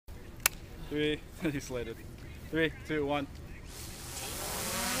Three, you slid it. 3, 2, 1.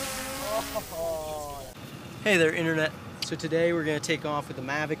 Hey there, Internet. So today we're going to take off with the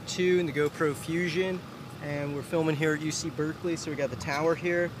Mavic 2 and the GoPro Fusion, and we're filming here at UC Berkeley, so we got the tower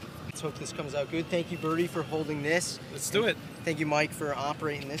here. Let's hope this comes out good. Thank you, Birdie, for holding this. Let's do it. Thank you, Mike, for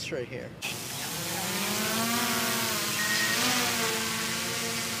operating this right here.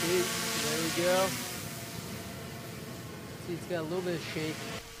 See, there we go. See, it's got a little bit of shake.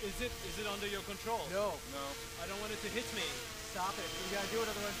 Is it under your control? No. No. I don't want it to hit me. Stop it. We gotta do it,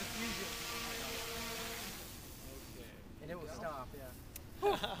 otherwise the Fusion. Okay. And it will stop, yeah.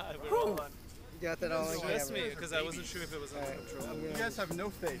 We're all on. You got that all on Stress camera. me because I wasn't sure if it was under control. You guys have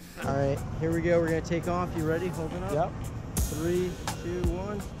no faith. All right, here we go. We're gonna take off. You ready? Holding up. Yep. 3, 2,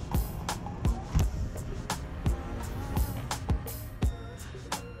 1.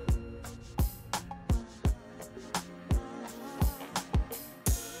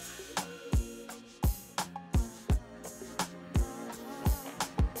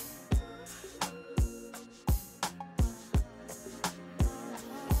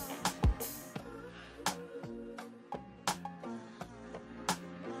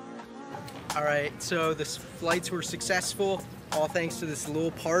 All right, so the flights were successful, all thanks to this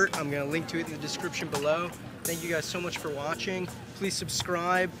little part. I'm gonna link to it in the description below. Thank you guys so much for watching. Please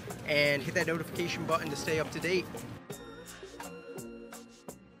subscribe and hit that notification button to stay up to date.